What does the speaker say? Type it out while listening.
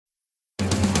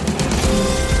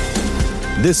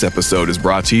This episode is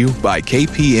brought to you by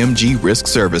KPMG Risk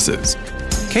Services.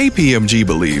 KPMG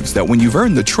believes that when you've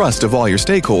earned the trust of all your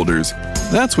stakeholders,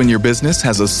 that's when your business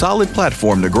has a solid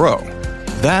platform to grow.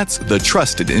 That's the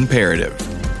trusted imperative.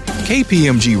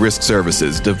 KPMG Risk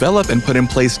Services develop and put in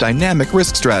place dynamic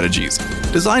risk strategies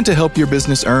designed to help your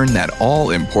business earn that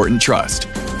all-important trust.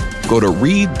 Go to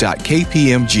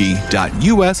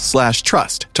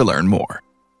read.kpmg.us/trust to learn more.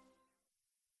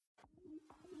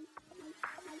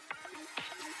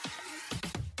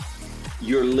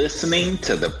 You're listening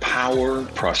to the Power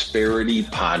Prosperity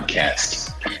Podcast.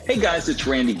 Hey guys, it's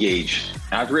Randy Gage.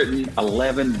 I've written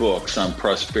 11 books on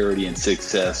prosperity and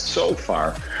success so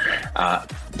far.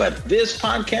 But this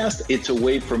podcast, it's a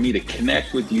way for me to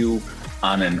connect with you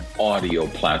on an audio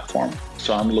platform.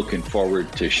 So I'm looking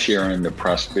forward to sharing the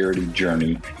prosperity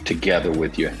journey together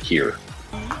with you here.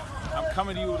 I'm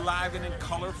coming to you live and in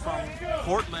color from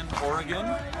Portland, Oregon.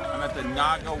 I'm at the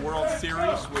NAGA World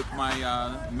Series with my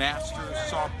Masters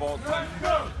softball team.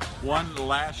 One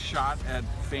last shot at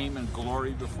fame and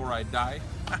glory before I die.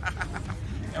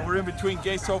 And we're in between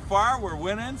games so far. We're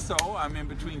winning, so I'm in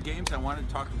between games. I want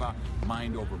to talk about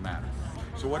mind over matter.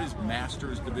 So what is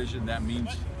Masters division? That means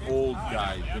old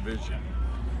guy division.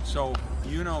 So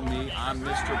you know me, I'm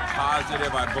Mr.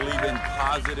 Positive. I believe in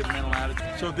positive mental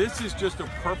attitude. So this is just a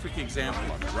perfect example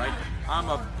of it, right? I'm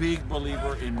a big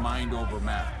believer in mind over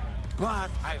matter.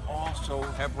 But I also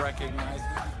have recognized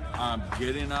I'm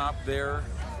getting up there.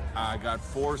 I got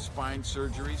 4 spine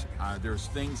surgeries. There's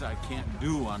things I can't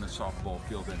do on a softball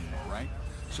field anymore, right?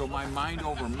 So my mind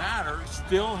over matter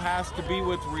still has to be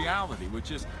with reality,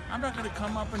 which is I'm not going to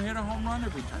come up and hit a home run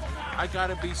every time. I got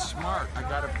to be smart. I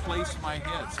got to place my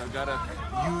hits. I got to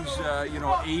use,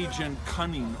 age and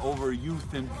cunning over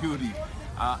youth and beauty.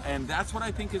 And that's what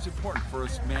I think is important for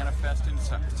us manifesting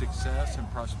success and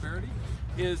prosperity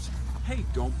is, hey,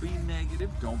 don't be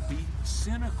negative. Don't be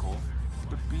cynical,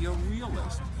 but be a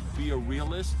realist. Be a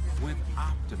realist with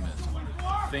optimism.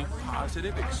 Think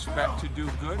positive, expect to do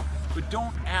good, but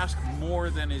don't ask more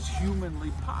than is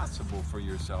humanly possible for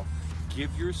yourself.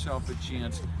 Give yourself a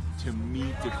chance to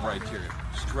meet the criteria.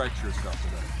 Stretch yourself a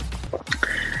little.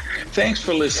 Thanks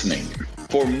for listening.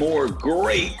 For more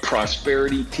great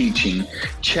prosperity teaching,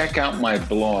 check out my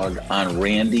blog on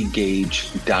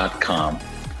randygage.com.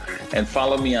 And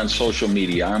follow me on social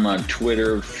media. I'm on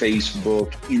Twitter,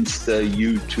 Facebook, Insta,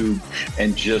 YouTube,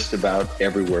 and just about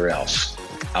everywhere else.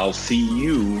 I'll see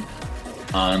you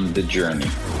on the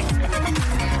journey.